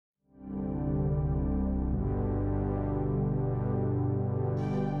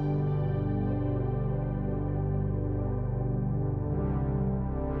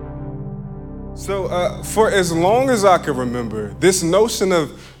For as long as I can remember, this notion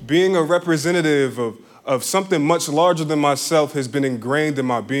of being a representative of something much larger than myself has been ingrained in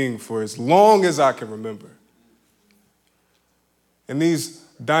my being for as long as I can remember. And these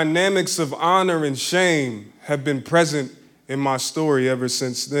dynamics of honor and shame have been present in my story ever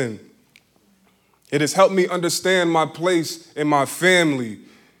since then. It has helped me understand my place in my family,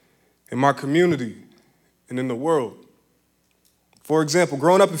 in my community, and in the world. For example,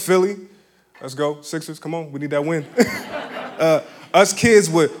 growing up in Philly, let's go, Sixers, come on, we need that win. Us kids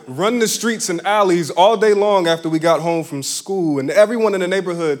would run the streets and alleys all day long after we got home from school, and everyone in the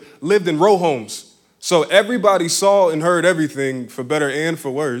neighborhood lived in row homes. So everybody saw and heard everything, for better and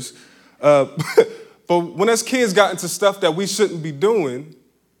for worse. But when us kids got into stuff that we shouldn't be doing,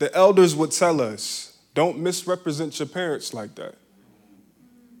 the elders would tell us, don't misrepresent your parents like that.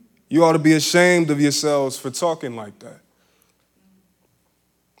 You ought to be ashamed of yourselves for talking like that.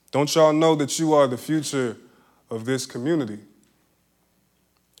 Don't y'all know that you are the future of this community?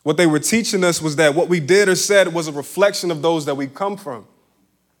 What they were teaching us was that what we did or said was a reflection of those that we come from.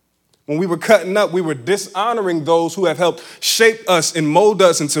 When we were cutting up, we were dishonoring those who have helped shape us and mold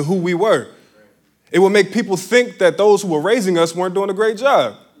us into who we were. It would make people think that those who were raising us weren't doing a great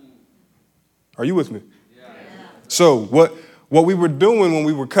job. Are you with me? Yeah. So what we were doing when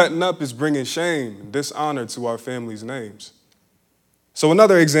we were cutting up is bringing shame and dishonor to our families' names. So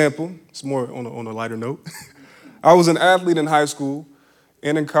another example, it's more on a lighter note. I was an athlete in high school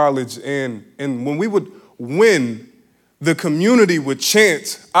and in college, and when we would win, the community would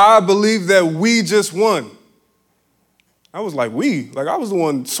chant, I believe that we just won. I was like, we? Like I was the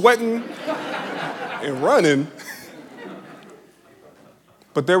one sweating and running.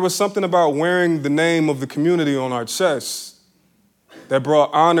 But there was something about wearing the name of the community on our chests that brought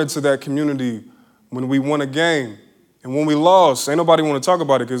honor to that community when we won a game. And when we lost, ain't nobody want to talk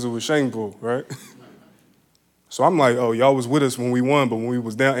about it because it was shameful, right? So I'm like, oh, y'all was with us when we won, but when we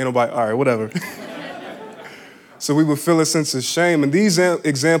was down, ain't nobody, all right, whatever. So we would feel a sense of shame. And these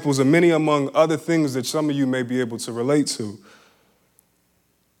examples are many among other things that some of you may be able to relate to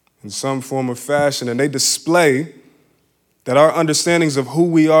in some form or fashion. And they display that our understandings of who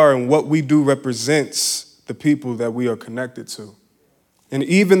we are and what we do represents the people that we are connected to. And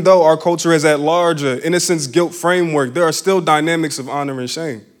even though our culture is at large an innocence guilt framework, there are still dynamics of honor and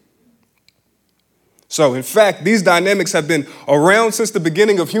shame. So, in fact, these dynamics have been around since the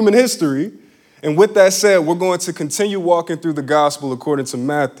beginning of human history. And with that said, we're going to continue walking through the gospel according to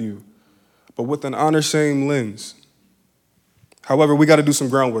Matthew, but with an honor-shame lens. However, we got to do some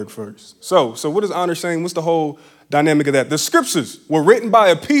groundwork first. So what is honor-shame? What's the whole dynamic of that? The scriptures were written by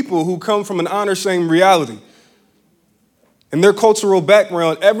a people who come from an honor-shame reality. In their cultural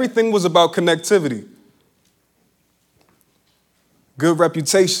background, everything was about connectivity. Good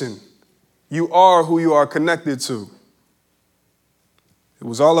reputation. You are who you are connected to. It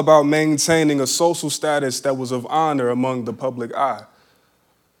was all about maintaining a social status that was of honor among the public eye.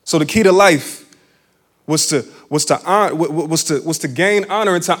 So the key to life was to gain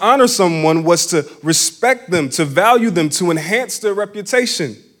honor, and to honor someone was to respect them, to value them, to enhance their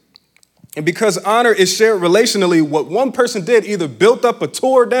reputation. And because honor is shared relationally, what one person did either built up or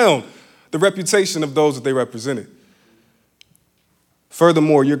tore down the reputation of those that they represented.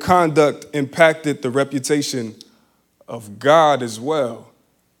 Furthermore, your conduct impacted the reputation of God as well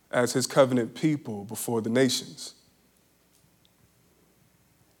as his covenant people before the nations.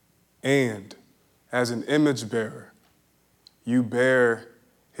 And as an image bearer, you bear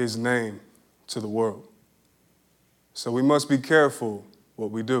his name to the world. So we must be careful what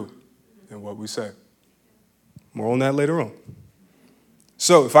we do and what we say. More on that later on.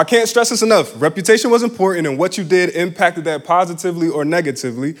 So if I can't stress this enough, reputation was important, and what you did impacted that positively or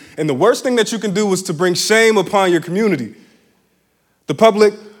negatively. And the worst thing that you can do was to bring shame upon your community. The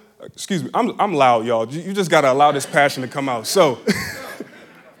public, excuse me, I'm loud, y'all. You just got to allow this passion to come out. So,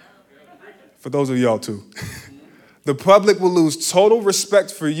 for those of y'all too, the public will lose total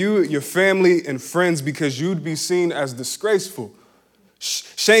respect for you, your family, and friends because you'd be seen as disgraceful.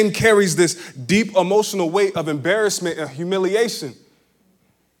 Shame carries this deep emotional weight of embarrassment and humiliation.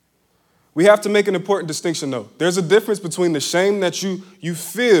 We have to make an important distinction, though. There's a difference between the shame that you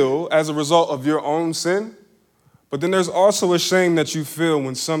feel as a result of your own sin, but then there's also a shame that you feel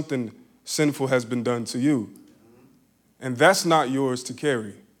when something sinful has been done to you. And that's not yours to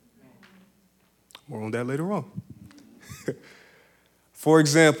carry. More on that later on. For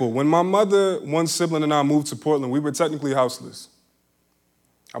example, when my mother, one sibling, and I moved to Portland, we were technically houseless.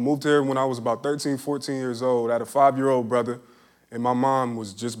 I moved here when I was about 13, 14 years old. I had a 5-year-old brother, and my mom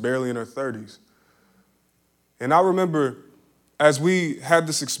was just barely in her 30s. And I remember as we had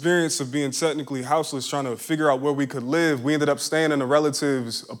this experience of being technically houseless, trying to figure out where we could live, we ended up staying in a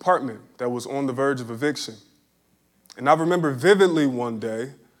relative's apartment that was on the verge of eviction. And I remember vividly one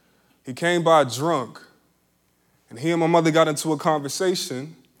day, he came by drunk, and he and my mother got into a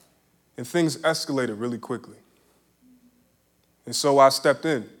conversation, and things escalated really quickly. And so I stepped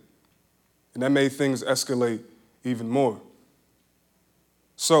in, and that made things escalate even more.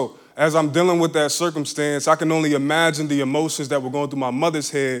 So as I'm dealing with that circumstance, I can only imagine the emotions that were going through my mother's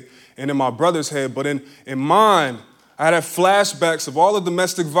head and in my brother's head. But in mine, I had flashbacks of all the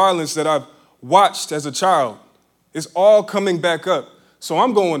domestic violence that I've watched as a child. It's all coming back up. So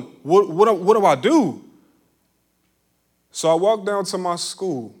I'm going, what do I do? So I walked down to my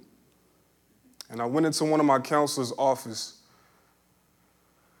school, and I went into one of my counselor's office,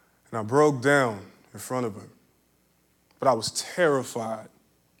 and I broke down in front of her. But I was terrified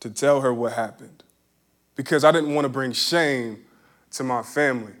to tell her what happened because I didn't want to bring shame to my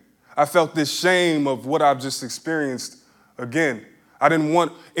family. I felt this shame of what I've just experienced again. I didn't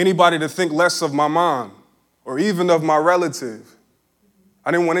want anybody to think less of my mom or even of my relative.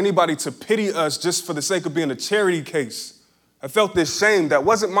 I didn't want anybody to pity us just for the sake of being a charity case. I felt this shame that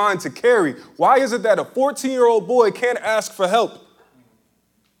wasn't mine to carry. Why is it that a 14-year-old boy can't ask for help?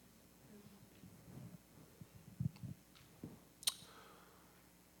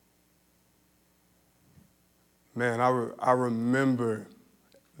 Man, I remember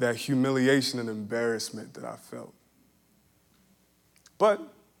that humiliation and embarrassment that I felt. But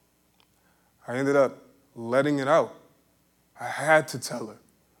I ended up letting it out. I had to tell her,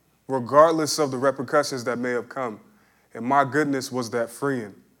 regardless of the repercussions that may have come. And my goodness, was that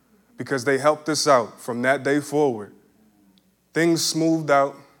freeing, because they helped us out from that day forward. Things smoothed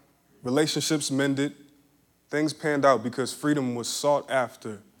out, relationships mended, things panned out because freedom was sought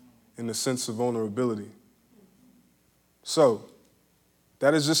after in the sense of vulnerability. So,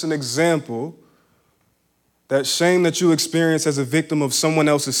 that is just an example that shame that you experience as a victim of someone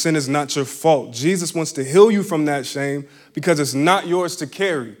else's sin is not your fault. Jesus wants to heal you from that shame because it's not yours to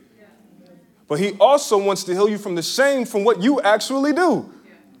carry. But he also wants to heal you from the shame from what you actually do.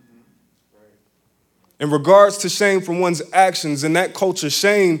 In regards to shame from one's actions, in that culture,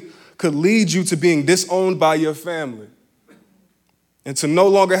 shame could lead you to being disowned by your family. And to no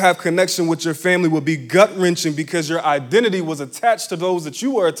longer have connection with your family will be gut-wrenching because your identity was attached to those that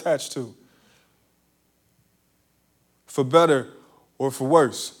you were attached to. For better or for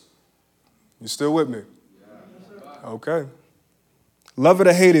worse. You still with me? Okay. Love it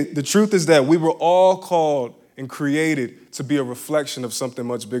or hate it, the truth is that we were all called and created to be a reflection of something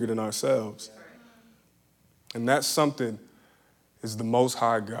much bigger than ourselves. And that something is the Most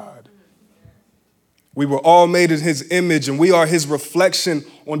High God. We were all made in his image, and we are his reflection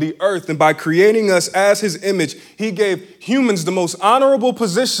on the earth. And by creating us as his image, he gave humans the most honorable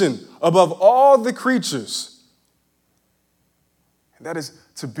position above all the creatures. And that is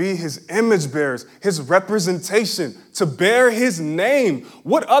to be his image bearers, his representation, to bear his name.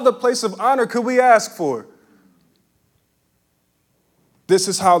 What other place of honor could we ask for? This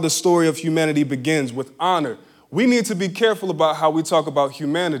is how the story of humanity begins, with honor. We need to be careful about how we talk about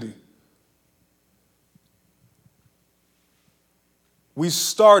humanity. We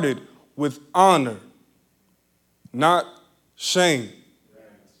started with honor, not shame.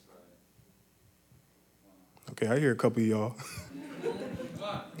 Okay, I hear a couple of y'all.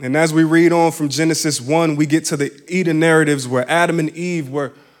 And as we read on from Genesis 1, we get to the Eden narratives where Adam and Eve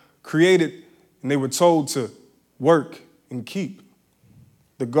were created and they were told to work and keep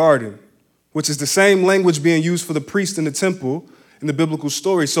the garden, which is the same language being used for the priest in the temple in the biblical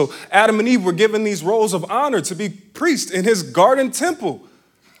story. So Adam and Eve were given these roles of honor to be priests in his garden temple.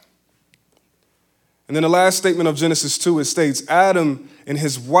 And then the last statement of Genesis 2, it states, Adam and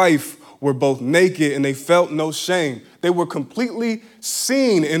his wife were both naked and they felt no shame. They were completely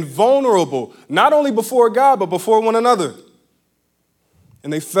seen and vulnerable, not only before God, but before one another.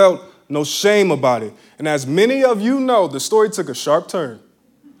 And they felt no shame about it. And as many of you know, the story took a sharp turn.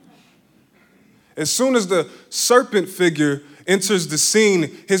 As soon as the serpent figure enters the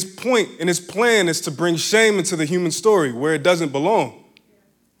scene, his point and his plan is to bring shame into the human story where it doesn't belong.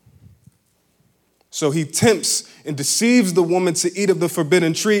 So he tempts and deceives the woman to eat of the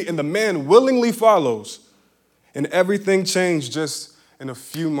forbidden tree, and the man willingly follows. And everything changed just in a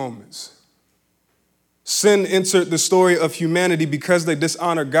few moments. Sin entered the story of humanity because they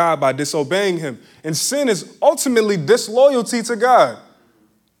dishonored God by disobeying him. And sin is ultimately disloyalty to God.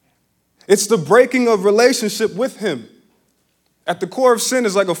 It's the breaking of relationship with him. At the core of sin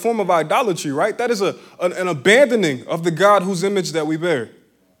is like a form of idolatry, right? That is an abandoning of the God whose image that we bear.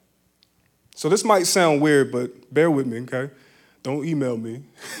 So this might sound weird, but bear with me, okay? don't email me.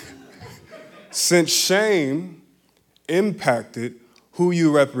 Since shame impacted who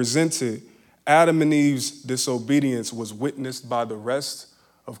you represented, Adam and Eve's disobedience was witnessed by the rest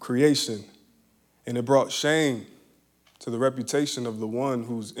of creation, and it brought shame to the reputation of the one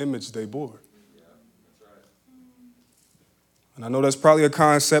whose image they bore. And I know that's probably a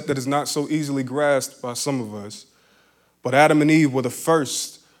concept that is not so easily grasped by some of us, but Adam and Eve were the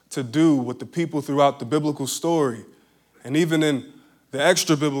first to do what the people throughout the biblical story, and even in the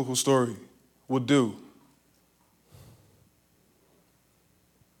extra biblical story, would do.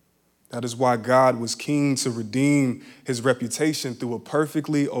 That is why God was keen to redeem his reputation through a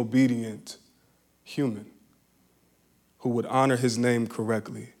perfectly obedient human who would honor his name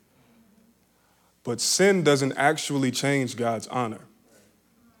correctly. But sin doesn't actually change God's honor.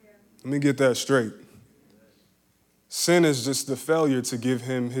 Let me get that straight. Sin is just the failure to give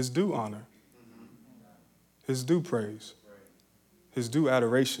him his due honor, his due praise, his due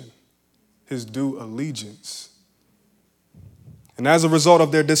adoration, his due allegiance. And as a result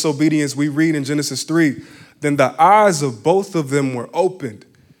of their disobedience, we read in Genesis 3, then the eyes of both of them were opened,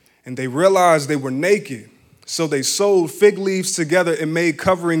 and they realized they were naked. So they sewed fig leaves together and made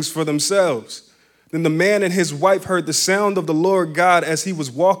coverings for themselves. Then the man and his wife heard the sound of the Lord God as he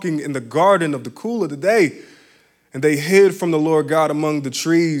was walking in the garden of the cool of the day. And they hid from the Lord God among the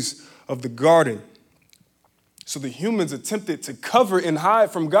trees of the garden. So the humans attempted to cover and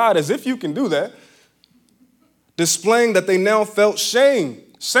hide from God, as if you can do that, displaying that they now felt shame.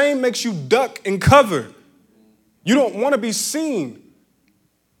 Shame makes you duck and cover. You don't want to be seen.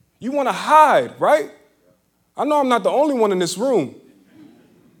 You want to hide, right? I know I'm not the only one in this room.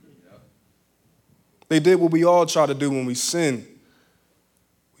 They did what we all try to do when we sin.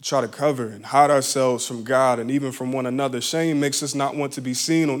 We try to cover and hide ourselves from God and even from one another. Shame makes us not want to be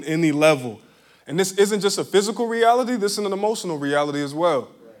seen on any level. And this isn't just a physical reality, this is an emotional reality as well.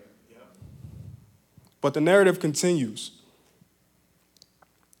 But the narrative continues.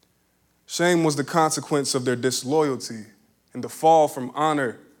 Shame was the consequence of their disloyalty, and the fall from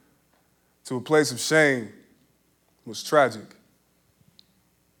honor to a place of shame was tragic.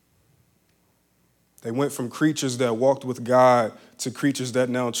 They went from creatures that walked with God to creatures that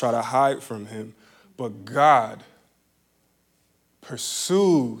now try to hide from him. But God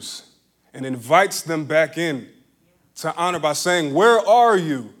pursues and invites them back in to honor by saying, where are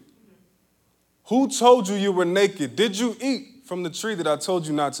you? Who told you you were naked? Did you eat from the tree that I told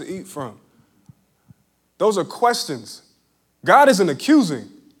you not to eat from? Those are questions. God isn't accusing.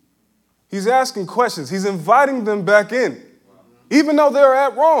 He's asking questions. He's inviting them back in, even though they're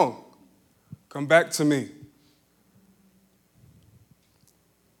at wrong. Come back to me.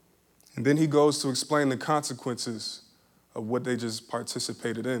 And then he goes to explain the consequences of what they just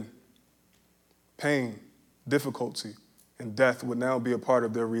participated in. Pain, difficulty, and death would now be a part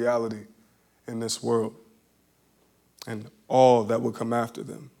of their reality in this world, and all that would come after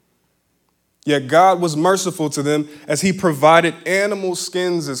them. Yet God was merciful to them as he provided animal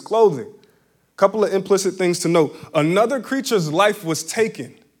skins as clothing. A couple of implicit things to note. Another creature's life was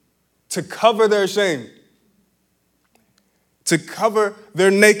taken to cover their shame, to cover their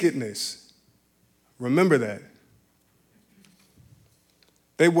nakedness. Remember that.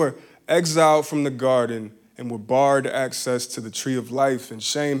 They were exiled from the garden and were barred access to the tree of life, and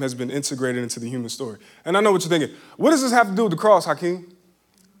shame has been integrated into the human story. And I know what you're thinking. What does this have to do with the cross, Hakeem?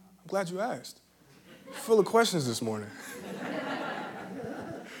 I'm glad you asked. Full of questions this morning.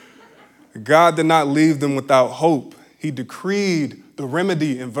 God did not leave them without hope. He decreed the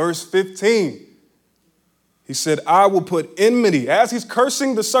remedy in verse 15. He said, I will put enmity, as he's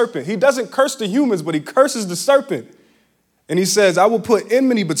cursing the serpent. He doesn't curse the humans, but he curses the serpent. And he says, I will put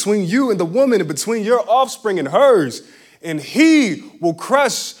enmity between you and the woman and between your offspring and hers, and he will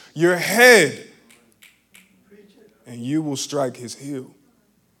crush your head, and you will strike his heel.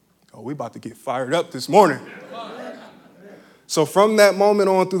 Oh, we about to get fired up this morning. So from that moment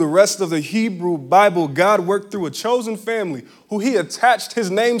on through the rest of the Hebrew Bible, God worked through a chosen family who he attached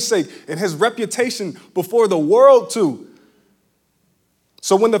his namesake and his reputation before the world to.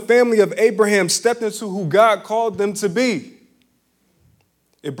 So when the family of Abraham stepped into who God called them to be,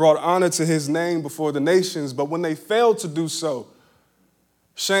 it brought honor to his name before the nations. But when they failed to do so,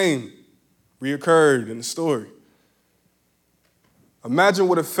 shame reoccurred in the story. Imagine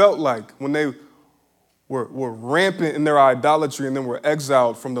what it felt like when they were rampant in their idolatry and then were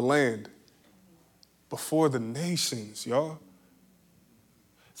exiled from the land before the nations, y'all.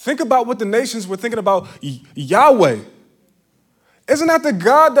 Think about what the nations were thinking about Yahweh. Isn't that the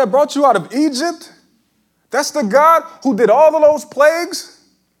God that brought you out of Egypt? That's the God who did all of those plagues,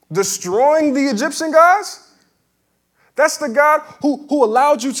 destroying the Egyptian gods? That's the God who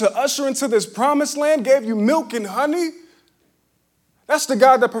allowed you to usher into this promised land, gave you milk and honey. That's the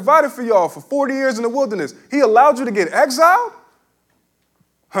God that provided for y'all for 40 years in the wilderness. He allowed you to get exiled?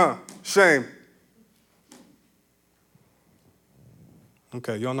 Shame.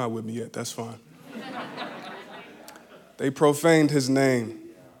 Okay, y'all not with me yet. That's fine. They profaned his name.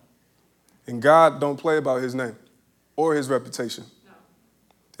 And God don't play about his name or his reputation. No.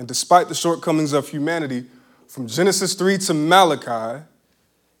 And despite the shortcomings of humanity, from Genesis 3 to Malachi,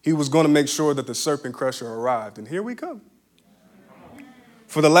 he was going to make sure that the serpent crusher arrived. And here we come.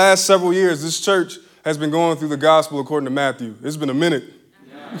 For the last several years, this church has been going through the gospel according to Matthew. It's been a minute.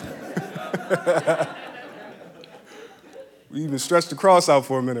 We even stretched the cross out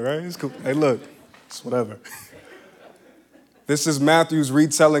for a minute, right? It's cool. Hey, look, it's whatever. This is Matthew's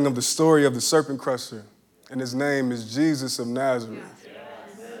retelling of the story of the serpent crusher, and his name is Jesus of Nazareth.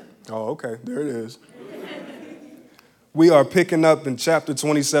 Oh, okay, there it is. We are picking up in chapter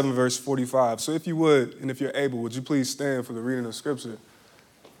 27, verse 45. So if you would, and if you're able, would you please stand for the reading of Scripture?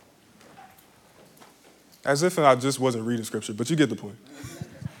 As if I just wasn't reading Scripture, but you get the point.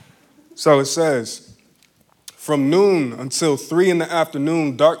 So it says, from noon until 3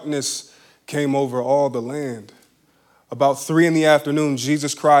 p.m, darkness came over all the land. About 3 p.m,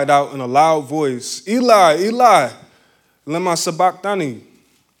 Jesus cried out in a loud voice, Eli, Eli, lema sabachthani,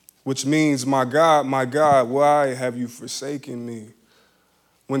 which means, my God, why have you forsaken me?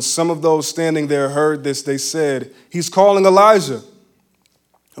 When some of those standing there heard this, they said, he's calling Elijah.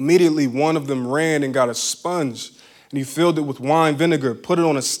 Immediately, one of them ran and got a sponge, and he filled it with wine vinegar, put it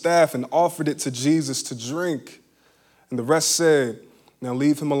on a staff, and offered it to Jesus to drink. And the rest said, now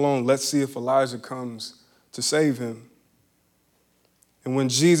leave him alone. Let's see if Elijah comes to save him. And when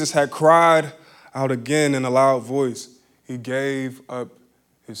Jesus had cried out again in a loud voice, he gave up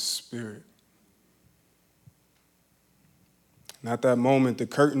his spirit. And at that moment, the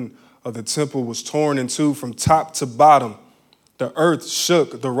curtain of the temple was torn in two from top to bottom. The earth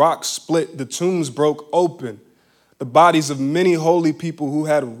shook, the rocks split, the tombs broke open. The bodies of many holy people who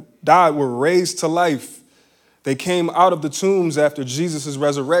had died were raised to life. They came out of the tombs after Jesus'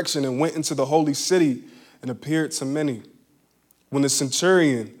 resurrection and went into the holy city and appeared to many. When the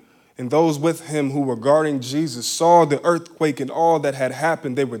centurion and those with him who were guarding Jesus saw the earthquake and all that had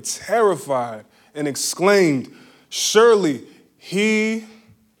happened, they were terrified and exclaimed, surely he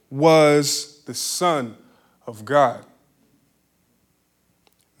was the Son of God.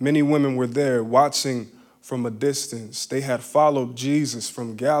 Many women were there watching from a distance. They had followed Jesus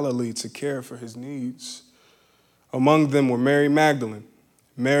from Galilee to care for his needs. Among them were Mary Magdalene,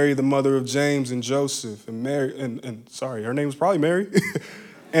 Mary, the mother of James and Joseph, and Mary, her name was probably Mary,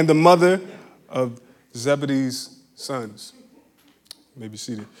 and the mother of Zebedee's sons. You may be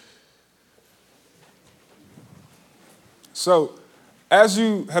seated. So, as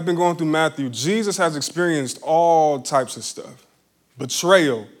you have been going through Matthew, Jesus has experienced all types of stuff.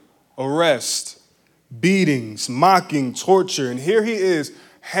 Betrayal, arrest, beatings, mocking, torture, and here he is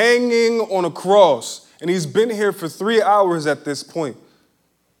hanging on a cross, and he's been here for 3 hours at this point.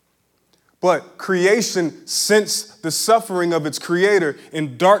 But creation sensed the suffering of its creator,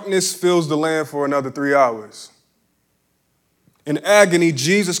 and darkness fills the land for another 3 hours. In agony,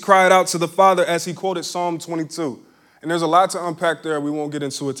 Jesus cried out to the Father as he quoted Psalm 22. And there's a lot to unpack there. We won't get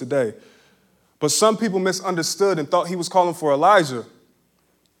into it today. But some people misunderstood and thought he was calling for Elijah,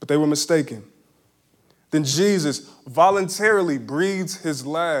 but they were mistaken. Then Jesus voluntarily breathes his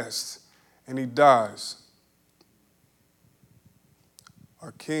last, and he dies.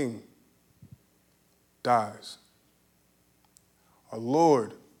 Our King dies. Our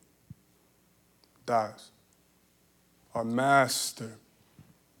Lord dies. Our Master,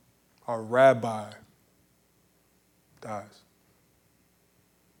 our Rabbi dies.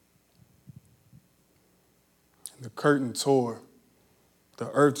 And the curtain tore.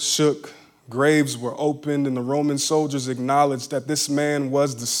 The earth shook. Graves were opened, and the Roman soldiers acknowledged that this man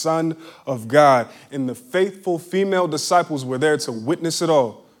was the Son of God. And the faithful female disciples were there to witness it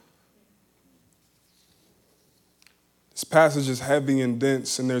all. This passage is heavy and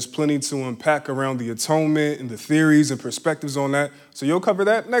dense, and there's plenty to unpack around the atonement and the theories and perspectives on that. So you'll cover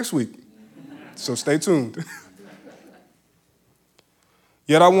that next week. So stay tuned.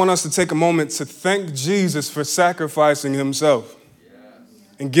 Yet I want us to take a moment to thank Jesus for sacrificing himself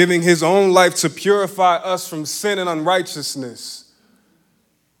and giving his own life to purify us from sin and unrighteousness.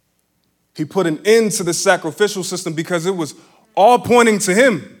 He put an end to the sacrificial system because it was all pointing to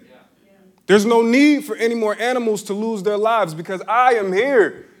him. There's no need for any more animals to lose their lives because I am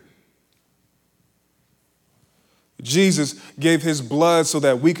here. Jesus gave his blood so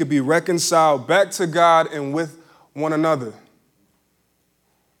that we could be reconciled back to God and with one another.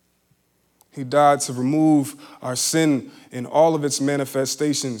 He died to remove our sin in all of its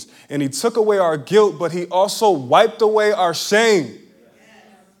manifestations. And he took away our guilt, but he also wiped away our shame.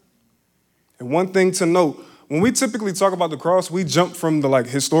 And one thing to note, when we typically talk about the cross, we jump from the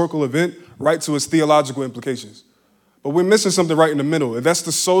historical event right to its theological implications. But we're missing something right in the middle, and that's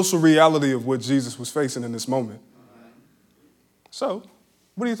the social reality of what Jesus was facing in this moment. So,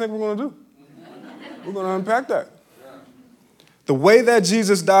 what do you think we're going to do? We're going to unpack that. The way that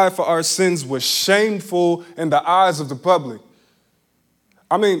Jesus died for our sins was shameful in the eyes of the public.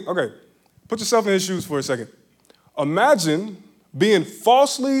 I mean, okay, put yourself in his shoes for a second. Imagine being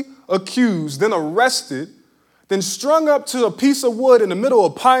falsely accused, then arrested, then strung up to a piece of wood in the middle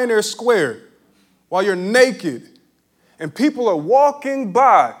of Pioneer Square while you're naked, and people are walking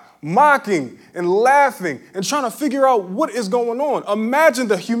by, mocking and laughing and trying to figure out what is going on. Imagine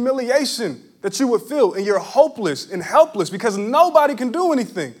the humiliation that you would feel, and you're hopeless and helpless because nobody can do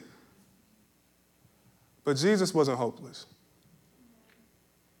anything. But Jesus wasn't hopeless.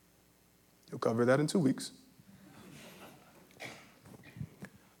 You'll cover that in 2 weeks.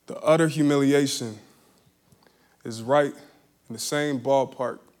 The utter humiliation is right in the same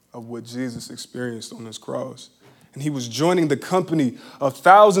ballpark of what Jesus experienced on this cross. And he was joining the company of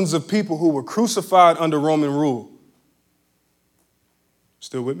thousands of people who were crucified under Roman rule.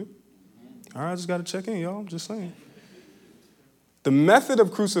 Still with me? All right, I just got to check in, y'all. I'm just saying. The method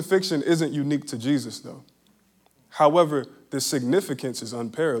of crucifixion isn't unique to Jesus, though. However, the significance is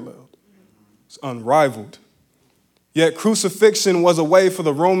unparalleled. It's unrivaled. Yet crucifixion was a way for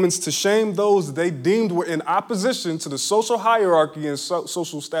the Romans to shame those they deemed were in opposition to the social hierarchy and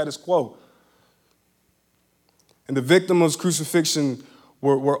social status quo. And the victims of crucifixion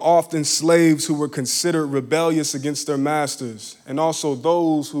were often slaves who were considered rebellious against their masters, and also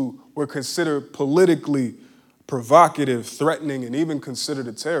those who were considered politically provocative, threatening, and even considered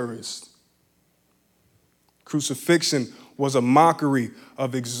a terrorist. Crucifixion was a mockery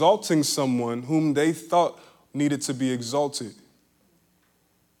of exalting someone whom they thought needed to be exalted.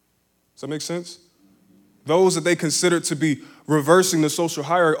 Does that make sense? Those that they considered to be reversing the social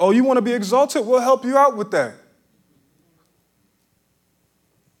hierarchy. Oh, you want to be exalted? We'll help you out with that.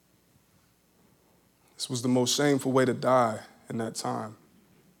 This was the most shameful way to die in that time.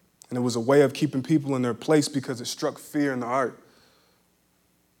 And it was a way of keeping people in their place because it struck fear in the heart.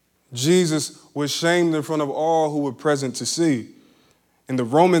 Jesus was shamed in front of all who were present to see. And the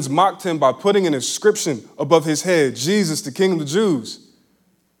Romans mocked him by putting an inscription above his head, Jesus, the King of the Jews.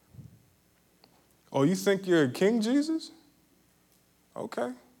 Oh, you think you're a king, Jesus? Okay.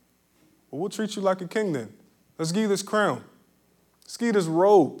 Well, we'll treat you like a king then. Let's give you this crown. Let's give you this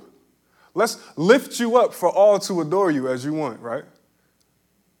robe. Let's lift you up for all to adore you as you want, right?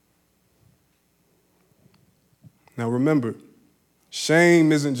 Now remember,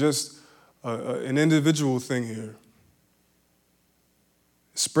 shame isn't just an individual thing here.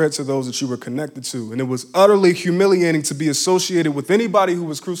 It spread to those that you were connected to, and it was utterly humiliating to be associated with anybody who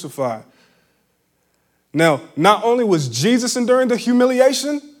was crucified. Now, not only was Jesus enduring the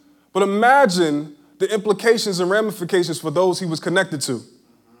humiliation, but imagine the implications and ramifications for those he was connected to.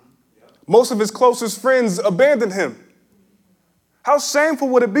 Most of his closest friends abandoned him. How shameful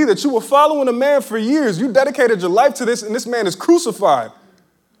would it be that you were following a man for years, you dedicated your life to this, and this man is crucified?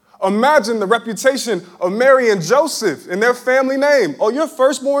 Imagine the reputation of Mary and Joseph and their family name. Oh, your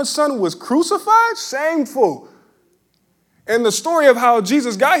firstborn son was crucified? Shameful. And the story of how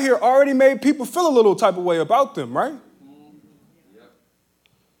Jesus got here already made people feel a little type of way about them, right? Yep.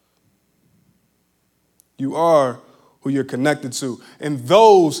 You are who you're connected to. And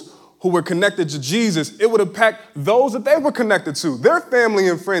those who were connected to Jesus, it would impact those that they were connected to, their family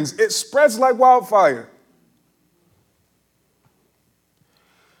and friends. It spreads like wildfire.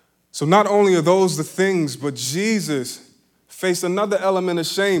 So not only are those the things, but Jesus faced another element of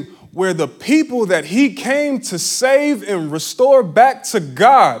shame where the people that he came to save and restore back to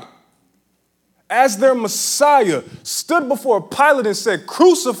God as their Messiah stood before Pilate and said,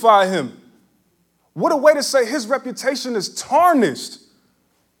 "Crucify him." What a way to say his reputation is tarnished.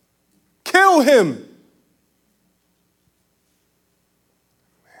 Kill him.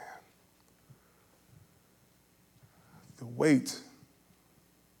 Man. The weight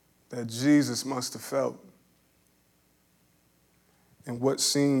that Jesus must have felt in what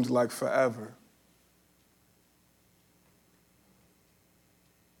seemed like forever.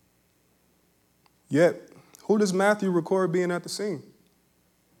 Yet, who does Matthew record being at the scene?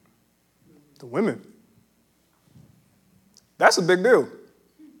 The women. That's a big deal.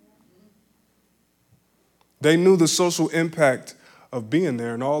 They knew the social impact of being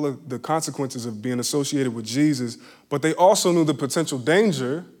there and all of the consequences of being associated with Jesus, but they also knew the potential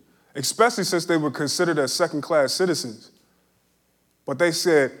danger, especially since they were considered as second-class citizens. But they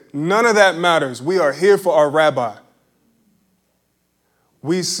said, none of that matters. We are here for our rabbi.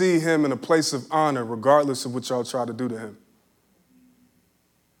 We see him in a place of honor, regardless of what y'all try to do to him.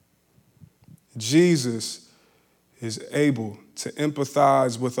 Jesus is able to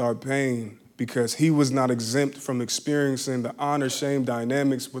empathize with our pain because he was not exempt from experiencing the honor-shame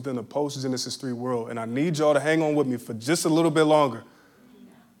dynamics within a post-Genesis 3 world. And I need y'all to hang on with me for just a little bit longer.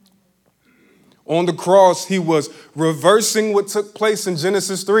 On the cross, he was reversing what took place in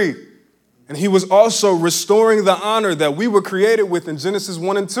Genesis 3. And he was also restoring the honor that we were created with in Genesis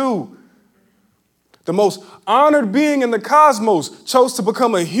 1 and 2. The most honored being in the cosmos chose to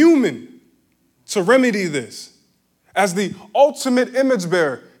become a human to remedy this. As the ultimate image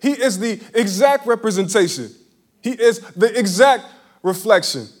bearer, he is the exact representation. He is the exact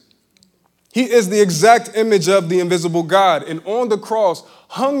reflection. He is the exact image of the invisible God. And on the cross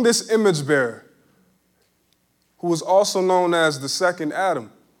hung this image bearer, who was also known as the second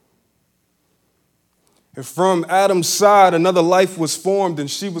Adam. And from Adam's side, another life was formed, and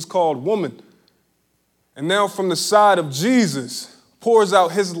she was called woman. And now from the side of Jesus pours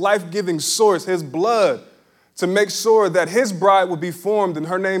out his life-giving source, his blood, to make sure that his bride would be formed, and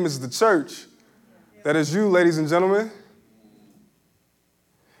her name is the church. That is you, ladies and gentlemen.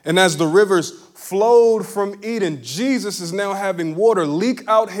 And as the rivers flowed from Eden, Jesus is now having water leak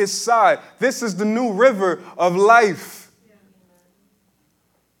out his side. This is the new river of life.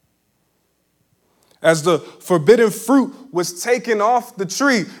 As the forbidden fruit was taken off the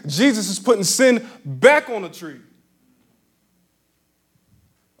tree, Jesus is putting sin back on the tree.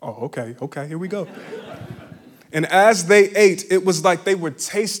 Oh, okay, here we go. And as they ate, it was like they were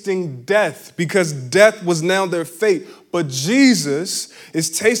tasting death because death was now their fate. But Jesus is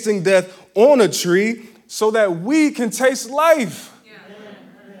tasting death on a tree so that we can taste life. Yeah.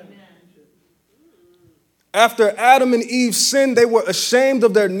 After Adam and Eve sinned, they were ashamed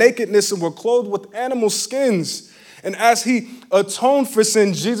of their nakedness and were clothed with animal skins. And as he atoned for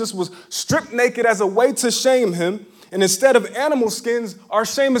sin, Jesus was stripped naked as a way to shame him. And instead of animal skins, our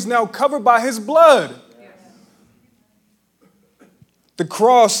shame is now covered by his blood. The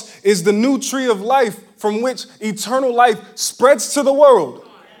cross is the new tree of life from which eternal life spreads to the world.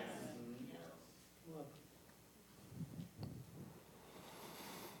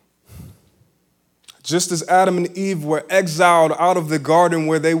 Just as Adam and Eve were exiled out of the garden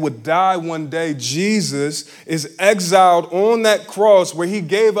where they would die one day, Jesus is exiled on that cross where he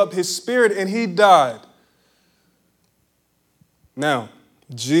gave up his spirit and he died. Now,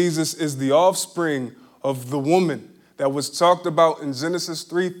 Jesus is the offspring of the woman that was talked about in Genesis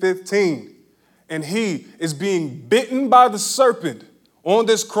 3:15. And he is being bitten by the serpent on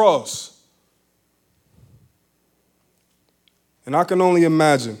this cross. And I can only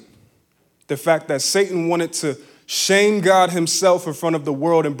imagine the fact that Satan wanted to shame God himself in front of the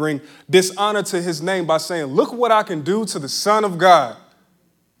world and bring dishonor to his name by saying, look what I can do to the Son of God.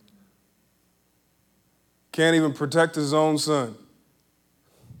 Can't even protect his own son.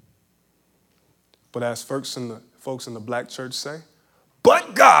 But as folks in the black church say,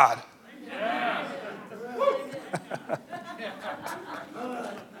 but God.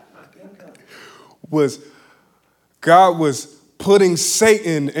 God was putting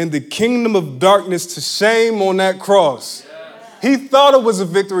Satan and the kingdom of darkness to shame on that cross. He thought it was a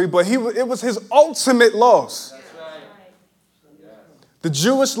victory, but it was his ultimate loss. The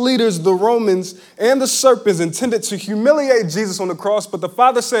Jewish leaders, the Romans, and the serpents intended to humiliate Jesus on the cross, but the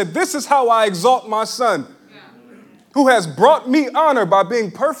Father said, this is how I exalt my Son, who has brought me honor by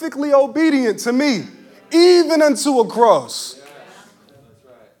being perfectly obedient to me, even unto a cross.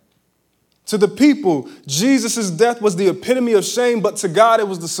 To the people, Jesus' death was the epitome of shame, but to God, it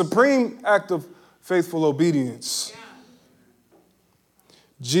was the supreme act of faithful obedience.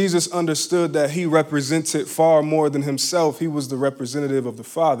 Jesus understood that he represented far more than himself. He was the representative of the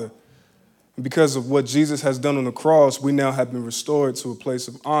Father. And because of what Jesus has done on the cross, we now have been restored to a place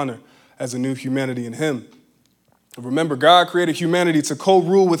of honor as a new humanity in him. Remember, God created humanity to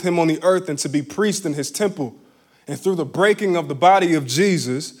co-rule with him on the earth and to be priests in his temple. And through the breaking of the body of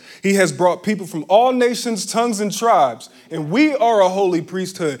Jesus, he has brought people from all nations, tongues, and tribes. And we are a holy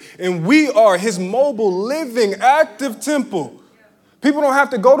priesthood. And we are his mobile, living, active temple. People don't have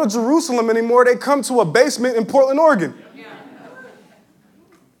to go to Jerusalem anymore. They come to a basement in Portland, Oregon.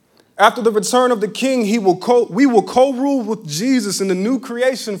 After the return of the King, we will co-rule with Jesus in the new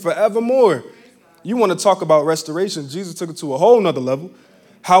creation forevermore. You want to talk about restoration? Jesus took it to a whole nother level.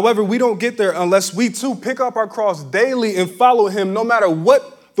 However, we don't get there unless we too pick up our cross daily and follow him no matter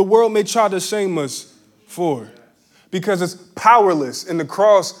what the world may try to shame us for. Because it's powerless, and the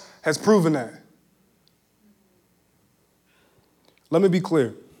cross has proven that. Let me be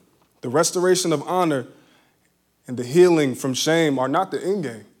clear. The restoration of honor and the healing from shame are not the end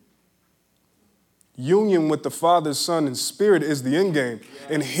game. Union with the Father, Son, and Spirit is the end game.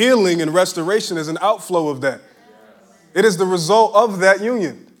 And healing and restoration is an outflow of that. It is the result of that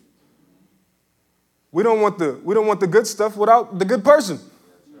union. We don't want the good stuff without the good person.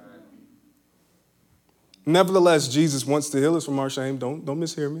 Nevertheless, Jesus wants to heal us from our shame. Don't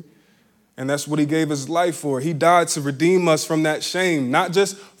mishear me. And that's what he gave his life for. He died to redeem us from that shame, not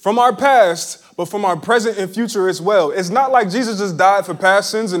just from our past, but from our present and future as well. It's not like Jesus just died for past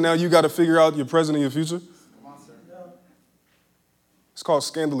sins and now you got to figure out your present and your future. It's called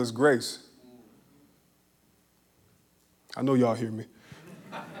scandalous grace. I know y'all hear me.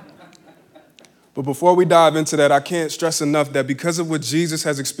 But before we dive into that, I can't stress enough that because of what Jesus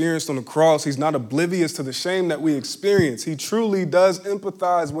has experienced on the cross, he's not oblivious to the shame that we experience. He truly does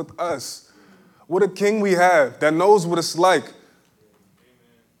empathize with us. What a king we have that knows what it's like.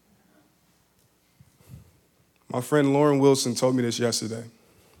 My friend Lauren Wilson told me this yesterday.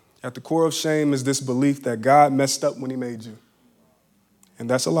 At the core of shame is this belief that God messed up when he made you. And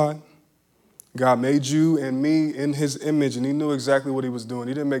that's a lie. God made you and me in his image, and he knew exactly what he was doing.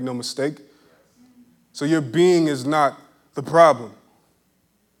 He didn't make no mistake. So your being is not the problem.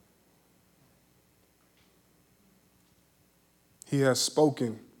 He has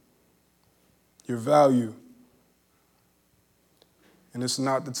spoken your value, and it's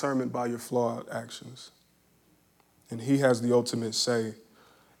not determined by your flawed actions. And he has the ultimate say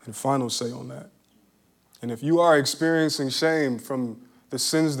and final say on that. And if you are experiencing shame from the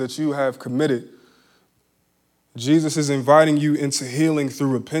sins that you have committed, Jesus is inviting you into healing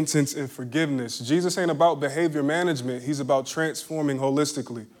through repentance and forgiveness. Jesus ain't about behavior management. He's about transforming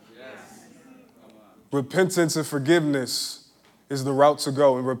holistically. Yes. Repentance and forgiveness is the route to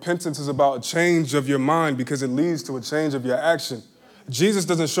go. And repentance is about a change of your mind because it leads to a change of your action. Jesus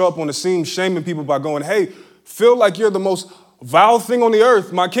doesn't show up on the scene shaming people by going, hey, feel like you're the most vile thing on the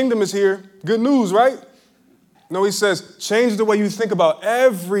earth. My kingdom is here. Good news, right? No, he says, change the way you think about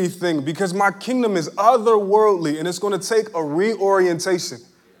everything because my kingdom is otherworldly and it's going to take a reorientation.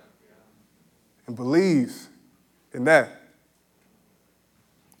 And believe in that.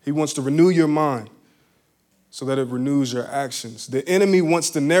 He wants to renew your mind so that it renews your actions. The enemy wants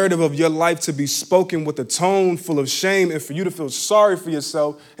the narrative of your life to be spoken with a tone full of shame and for you to feel sorry for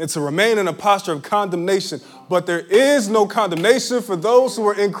yourself and to remain in a posture of condemnation. But there is no condemnation for those who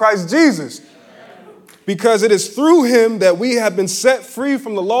are in Christ Jesus. Because it is through him that we have been set free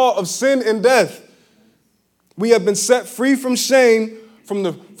from the law of sin and death. We have been set free from shame, from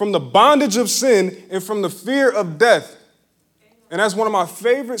the bondage of sin, and from the fear of death. And as one of my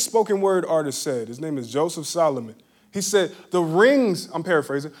favorite spoken word artists said, his name is Joseph Solomon. He said, the rings, I'm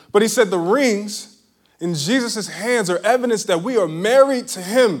paraphrasing, but he said the rings in Jesus' hands are evidence that we are married to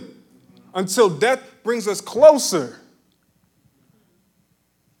him until death brings us closer.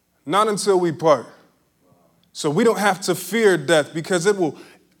 Not until we part. So we don't have to fear death because it will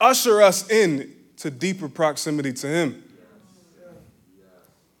usher us in to deeper proximity to him.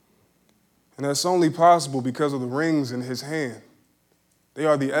 And that's only possible because of the rings in his hand. They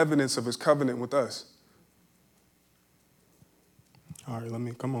are the evidence of his covenant with us. All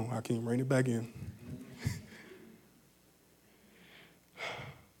right, come on, I can rein it back in.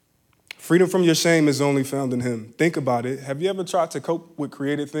 Freedom from your shame is only found in him. Think about it. Have you ever tried to cope with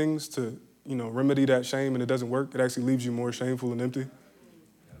created things to remedy that shame and it doesn't work? It actually leaves you more shameful and empty.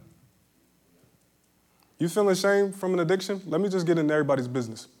 You feeling shame from an addiction? Let me just get into everybody's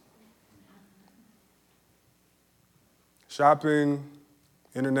business. Shopping,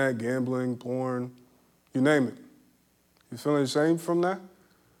 internet, gambling, porn, you name it. You feeling shame from that?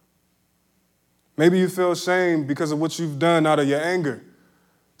 Maybe you feel shame because of what you've done out of your anger,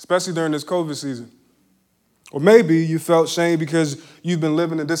 especially during this COVID season. Or maybe you felt shame because you've been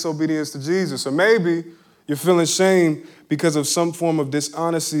living in disobedience to Jesus. Or maybe you're feeling shame because of some form of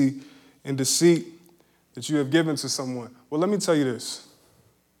dishonesty and deceit that you have given to someone. Well, let me tell you this.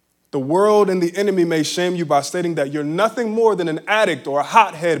 The world and the enemy may shame you by stating that you're nothing more than an addict or a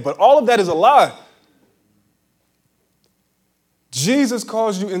hothead, but all of that is a lie. Jesus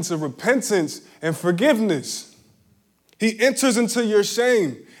calls you into repentance and forgiveness. He enters into your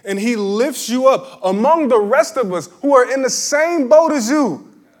shame. And he lifts you up among the rest of us who are in the same boat as you,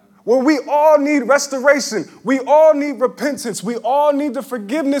 where we all need restoration. We all need repentance. We all need the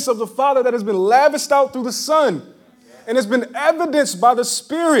forgiveness of the Father that has been lavished out through the Son. and it's been evidenced by the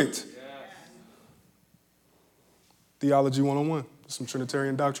Spirit. Theology 101. Some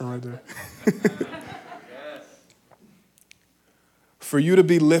Trinitarian doctrine right there. For you to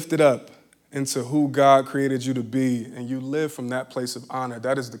be lifted up into who God created you to be, and you live from that place of honor,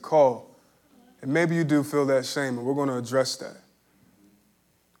 that is the call. And maybe you do feel that shame, and we're going to address that.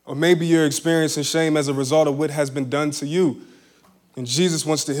 Or maybe you're experiencing shame as a result of what has been done to you. And Jesus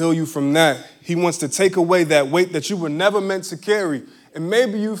wants to heal you from that. He wants to take away that weight that you were never meant to carry. And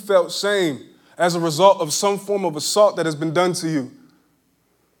maybe you felt shame as a result of some form of assault that has been done to you.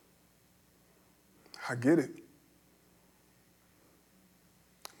 I get it.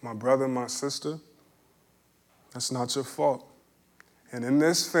 My brother, my sister, that's not your fault. And in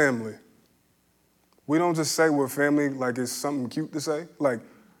this family, we don't just say we're family like it's something cute to say. Like,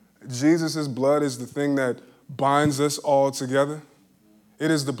 Jesus' blood is the thing that binds us all together. It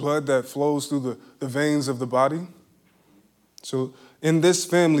is the blood that flows through the veins of the body. So in this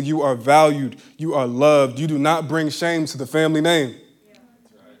family, you are valued, you are loved. You do not bring shame to the family name.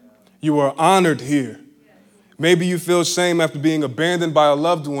 You are honored here. Maybe you feel shame after being abandoned by a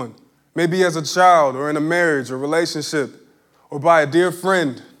loved one, maybe as a child or in a marriage or relationship or by a dear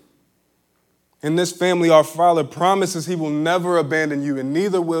friend. In this family, our Father promises He will never abandon you, and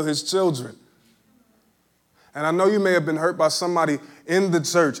neither will His children. And I know you may have been hurt by somebody in the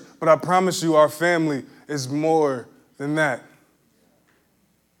church, but I promise you our family is more than that.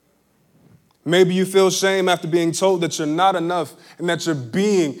 Maybe you feel shame after being told that you're not enough and that your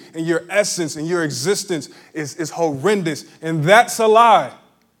being and your essence and your existence is horrendous, and that's a lie.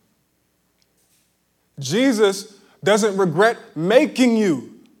 Jesus doesn't regret making you.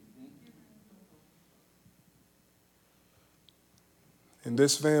 In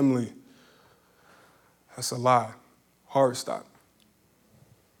this family, that's a lie. Hard stop.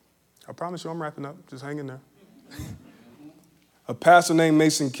 I promise you I'm wrapping up. Just hang in there. A pastor named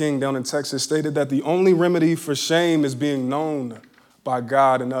Mason King down in Texas stated that the only remedy for shame is being known by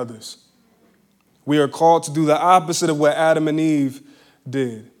God and others. We are called to do the opposite of what Adam and Eve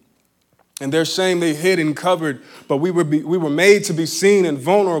did. And their shame they hid and covered, but we were made to be seen and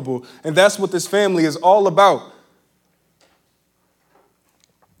vulnerable. And that's what this family is all about.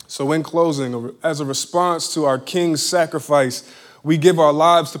 So in closing, as a response to our King's sacrifice, we give our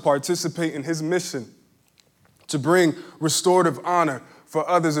lives to participate in His mission to bring restorative honor for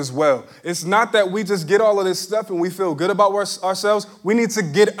others as well. It's not that we just get all of this stuff and we feel good about ourselves. We need to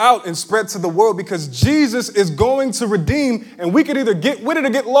get out and spread to the world because Jesus is going to redeem, and we could either get with it or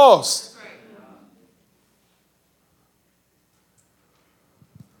get lost.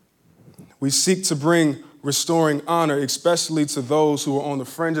 We seek to bring restoring honor, especially to those who are on the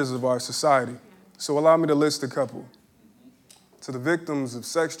fringes of our society. So allow me to list a couple. To the victims of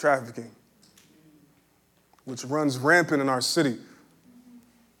sex trafficking, which runs rampant in our city.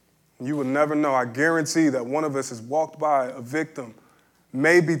 You will never know. I guarantee that one of us has walked by a victim,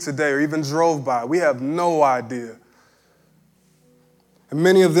 maybe today, or even drove by. We have no idea. And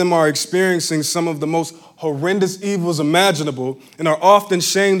many of them are experiencing some of the most horrendous evils imaginable and are often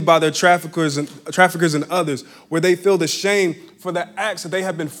shamed by their traffickers and others, where they feel the shame for the acts that they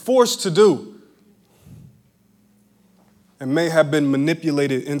have been forced to do and may have been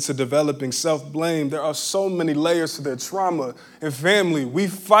manipulated into developing self-blame. There are so many layers to their trauma and family. We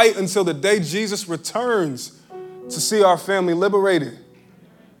fight until the day Jesus returns to see our family liberated.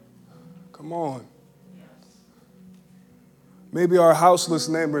 Come on. Maybe our houseless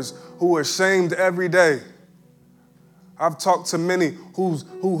neighbors who are shamed every day. I've talked to many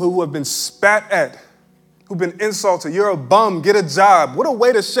who have been spat at, who've been insulted. You're a bum, get a job. What a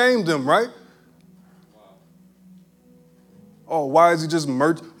way to shame them, right? Oh, why is he just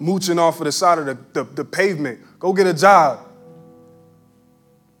mooching off of the side of the pavement? Go get a job.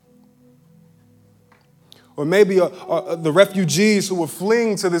 Or maybe the refugees who are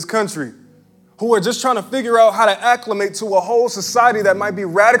fleeing to this country, who are just trying to figure out how to acclimate to a whole society that might be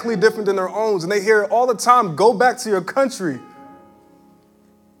radically different than their own. And they hear it all the time, go back to your country.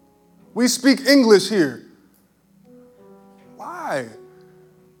 We speak English here. Why?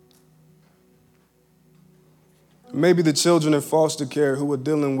 Maybe the children in foster care who are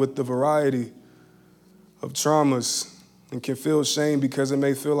dealing with the variety of traumas and can feel shame because it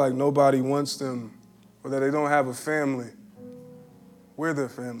may feel like nobody wants them or that they don't have a family. We're their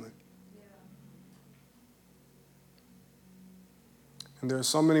family. And there are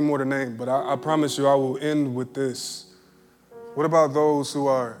so many more to name, but I promise you I will end with this. What about those who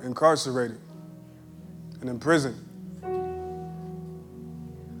are incarcerated and in prison?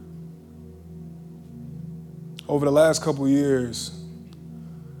 Over the last couple years,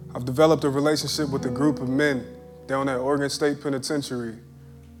 I've developed a relationship with a group of men down at Oregon State Penitentiary,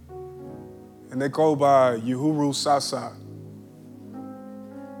 and they go by Uhuru Sasa.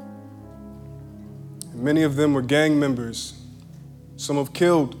 And many of them were gang members. Some have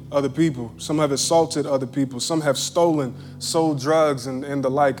killed other people. Some have assaulted other people. Some have stolen, sold drugs, and the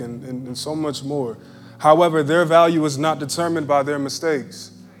like, and so much more. However, their value is not determined by their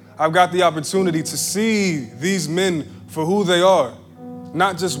mistakes. I've got the opportunity to see these men for who they are,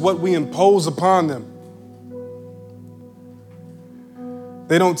 not just what we impose upon them.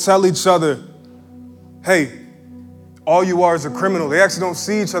 They don't tell each other, hey, all you are is a criminal. They actually don't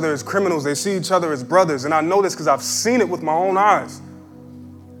see each other as criminals. They see each other as brothers. And I know this because I've seen it with my own eyes.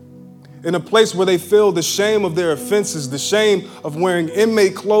 In a place where they feel the shame of their offenses, the shame of wearing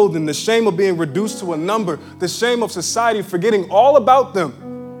inmate clothing, the shame of being reduced to a number, the shame of society forgetting all about them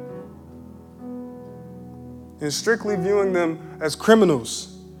and strictly viewing them as criminals.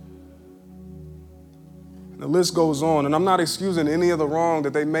 The list goes on, and I'm not excusing any of the wrong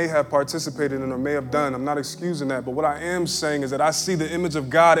that they may have participated in or may have done. I'm not excusing that, but what I am saying is that I see the image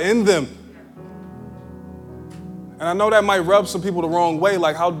of God in them. And I know that might rub some people the wrong way,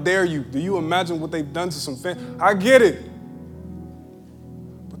 like, how dare you? Do you imagine what they've done to some family? I get it.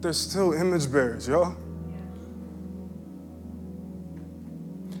 But they're still image bearers, y'all.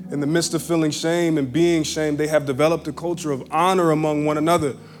 In the midst of feeling shame and being shamed, they have developed a culture of honor among one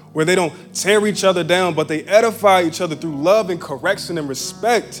another, where they don't tear each other down, but they edify each other through love and correction and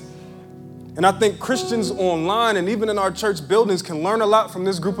respect. And I think Christians online and even in our church buildings can learn a lot from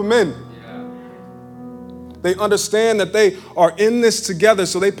this group of men. They understand that they are in this together,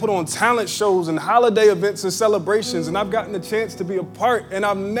 so they put on talent shows and holiday events and celebrations, and I've gotten the chance to be a part, and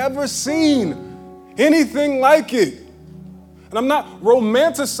I've never seen anything like it. And I'm not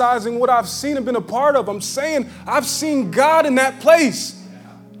romanticizing what I've seen and been a part of. I'm saying I've seen God in that place.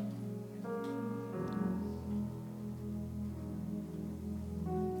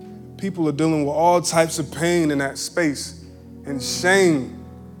 People are dealing with all types of pain in that space and shame.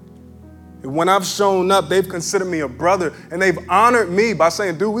 And when I've shown up, they've considered me a brother, and they've honored me by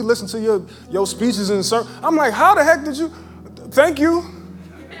saying, dude, we listened to your speeches and sermon. I'm like, how the heck did you? Thank you.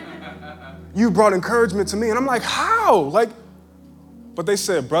 You brought encouragement to me. And I'm like, how? But they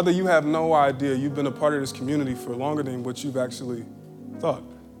said, brother, you have no idea. You've been a part of this community for longer than what you've actually thought.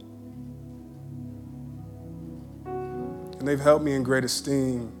 And they've held me in great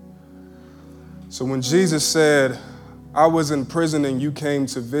esteem. So when Jesus said, I was in prison and you came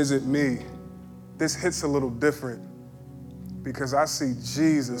to visit me, this hits a little different because I see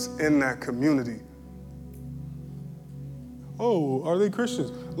Jesus in that community. Oh, are they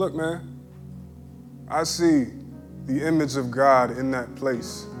Christians? Look, man, I see the image of God in that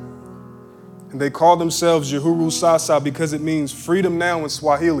place. And they call themselves Uhuru Sasa because it means freedom now in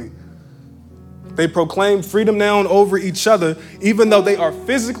Swahili. They proclaim freedom now over each other, even though they are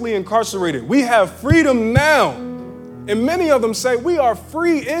physically incarcerated. We have freedom now. And many of them say we are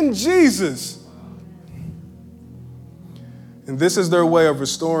free in Jesus. And this is their way of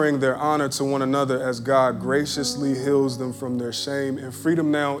restoring their honor to one another as God graciously heals them from their shame. And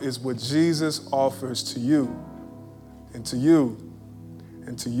freedom now is what Jesus offers to you, and to you,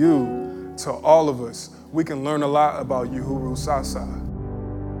 and to you, to all of us. We can learn a lot about Uhuru Sasa.